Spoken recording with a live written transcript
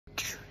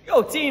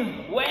Yo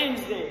team,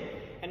 Wednesday,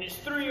 and it's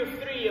 3 of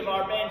 3 of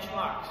our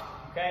benchmarks,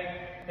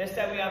 okay? This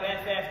time we have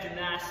FF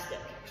gymnastic.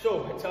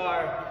 So it's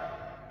our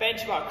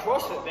benchmark,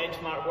 CrossFit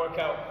benchmark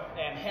workout,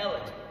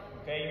 Helen,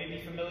 okay? You may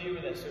be familiar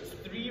with this. So it's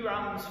 3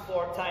 rounds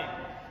for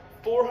time.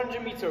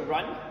 400-meter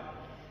run,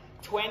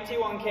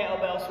 21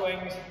 kettlebell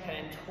swings,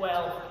 and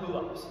 12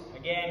 pull-ups.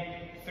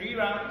 Again, 3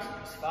 rounds,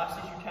 as fast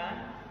as you can,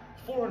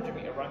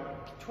 400-meter run,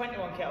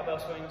 21 kettlebell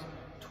swings,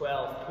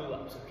 12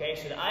 pull-ups, okay?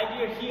 So the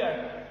idea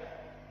here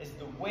is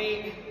the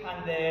weight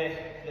and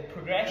the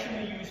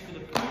progression we use for the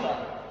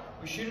pull-up.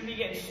 We shouldn't be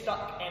getting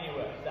stuck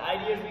anywhere. The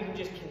idea is we can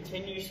just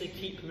continuously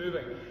keep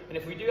moving. And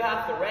if we do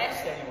have to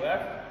rest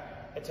anywhere,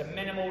 it's a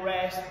minimal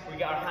rest. We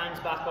get our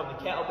hands back on the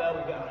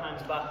kettlebell, we get our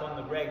hands back on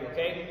the rig,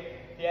 okay?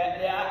 The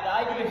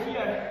idea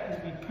here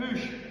is we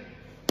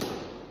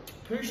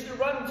push the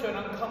run to an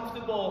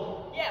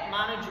uncomfortable, yet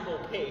manageable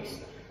pace,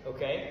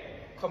 okay?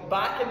 Come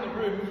back in the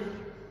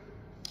room,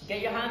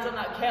 get your hands on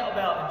that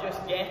kettlebell and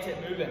just get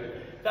it moving.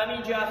 If that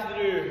means you have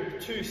to do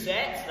 2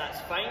 sets,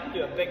 that's fine.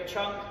 Do a big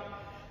chunk,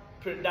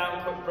 put it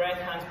down, quick breath,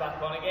 hands back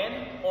on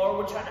again. Or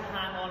we're trying to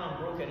hang on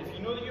unbroken. If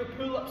you know that your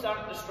pull-ups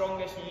aren't the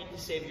strongest, you need to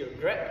save your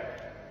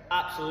grip,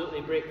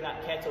 absolutely break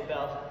that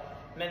kettlebell,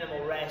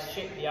 minimal rest,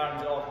 shake the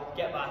arms off,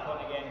 get back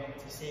on again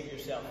to save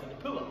yourself for the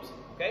pull-ups,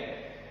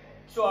 okay?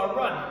 So our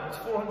run is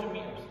 400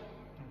 meters,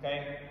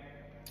 okay?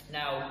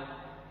 Now,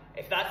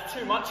 if that's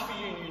too much for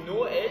you and you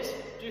know it is,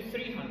 do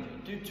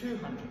 300, do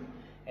 200.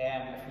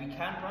 If we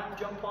can't run,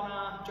 jump on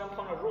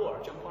a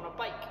rower, jump on a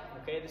bike,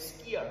 okay, the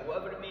skier,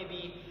 whatever it may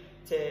be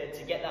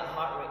to get that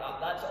heart rate up.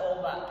 That's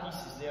all that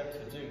piece is there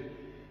to do.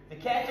 The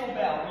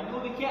kettlebell, we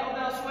know the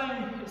kettlebell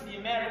swing is the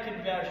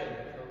American version,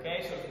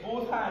 okay, so it's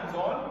both hands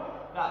on,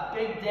 that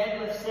big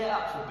deadlift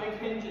setup, so big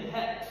hinge in the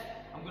hips.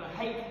 I'm going to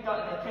hike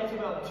the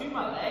kettlebell between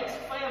my legs,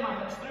 fire my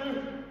hips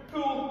through,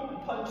 pull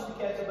and punch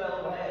the kettlebell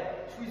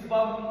overhead. Squeeze the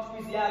bum,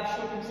 squeeze the abs,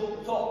 show control at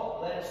the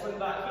top, let it swing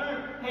back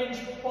through, hinge,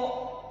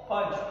 pop,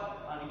 punch.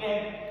 And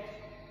again,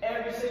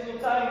 every single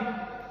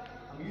time,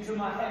 I'm using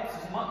my hips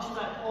as much as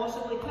I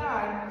possibly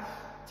can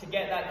to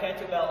get that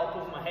kettlebell up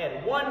over my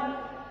head. 1,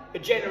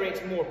 it generates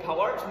more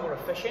power, it's more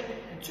efficient.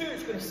 And 2,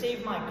 it's going to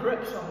save my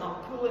grip so I'm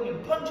not pulling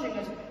and punching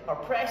or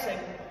pressing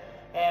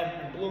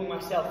and blowing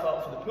myself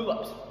out for the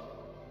pull-ups.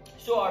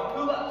 So our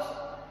pull-ups,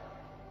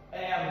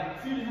 a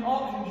few different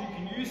options you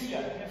can use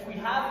here. If we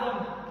have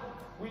them,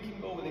 we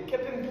can go with a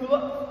kipping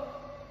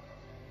pull-up,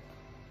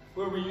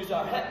 where we use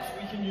our hips.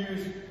 We can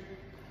use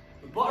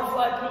the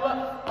butterfly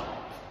pull-up,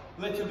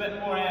 a little bit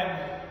more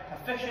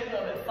efficient, a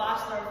little bit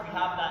faster if we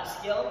have that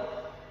skill.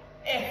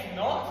 If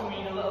not, we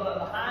need a little bit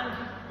of a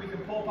hand, we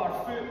can pop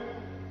our foot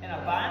in a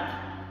band.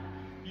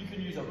 You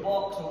can use a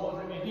box or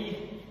whatever it may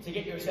be to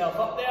get yourself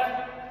up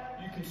there.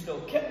 You can still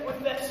kip with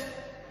this.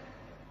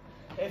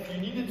 If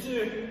you needed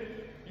to,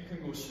 you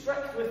can go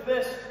strict with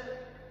this.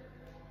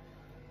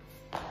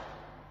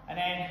 And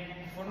then,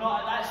 if we're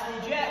not at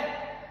that stage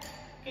yet,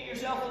 get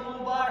yourself a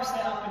low bar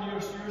set up in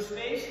your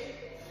space.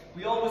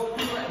 We always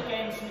pull it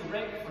against the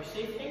rig for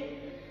safety.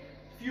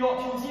 A few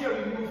options here,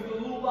 we can go for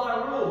the low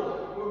bar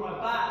row, where my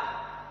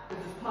back is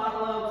as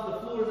parallel to the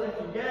floor as I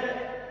can get it.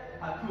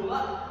 I pull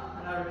up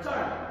and I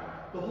return.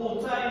 The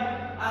whole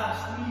time, I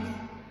squeeze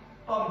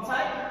thumb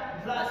tight.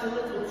 If that's a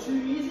little too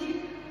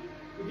easy,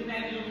 we can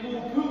then do a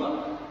low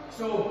pull-up.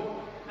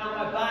 So now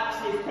my back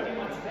stays pretty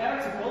much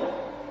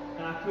vertical,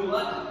 and I pull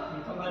up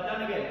and come back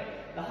down again.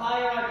 The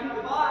higher I put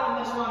the bar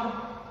on this one,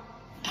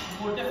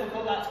 the more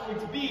difficult that's going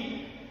to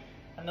be,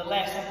 and the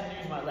less I can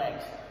use my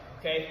legs,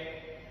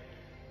 okay?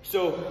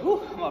 So,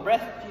 I'm out of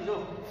breath. Jeez,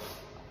 oh.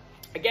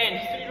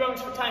 Again, 3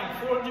 rounds for time,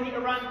 400-meter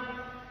run,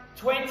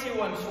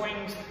 21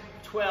 swings,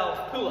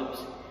 12 pull-ups.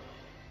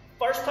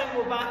 First time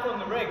we're back on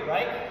the rig,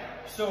 right?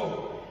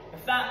 So,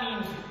 if that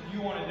means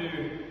you want to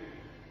do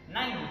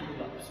 9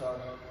 pull-ups or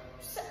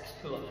 6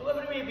 pull-ups,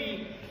 whatever it may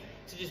be,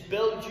 to just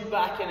build you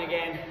back in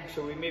again,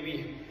 so we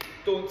maybe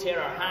don't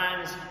tear our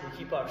hands, we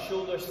keep our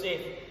shoulders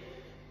safe.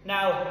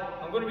 Now,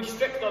 I'm going to be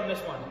strict on this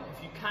one.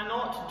 If you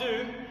cannot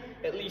do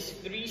at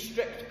least 3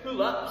 strict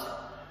pull-ups,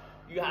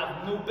 you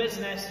have no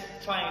business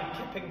trying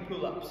kipping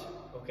pull-ups,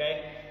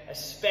 okay?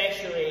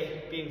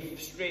 Especially being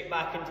straight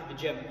back into the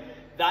gym.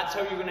 That's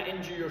how you're going to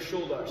injure your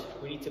shoulders.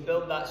 We need to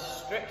build that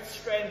strict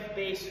strength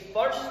base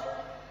first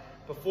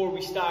before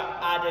we start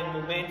adding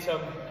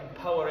momentum and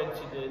power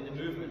into the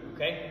movement,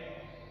 okay?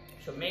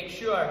 So make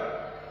sure,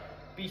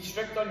 be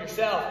strict on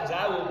yourself, because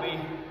I will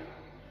be.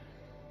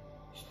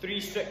 3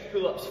 strict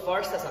pull-ups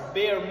first, that's a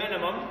bare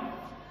minimum,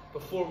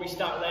 before we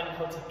start learning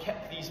how to kip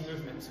these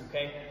movements,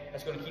 okay?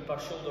 It's going to keep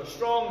our shoulders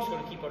strong, it's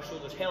going to keep our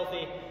shoulders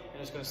healthy,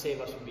 and it's going to save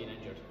us from being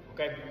injured,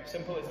 okay?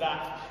 Simple as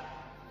that.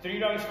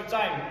 3 rounds for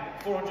time,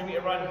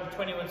 400-meter run,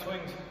 21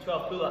 swings,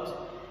 12 pull-ups.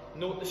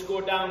 Note the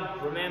score down,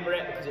 remember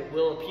it, because it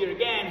will appear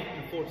again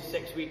in 4 to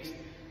 6 weeks.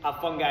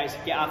 Have fun, guys,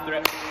 get after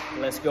it,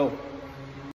 let's go.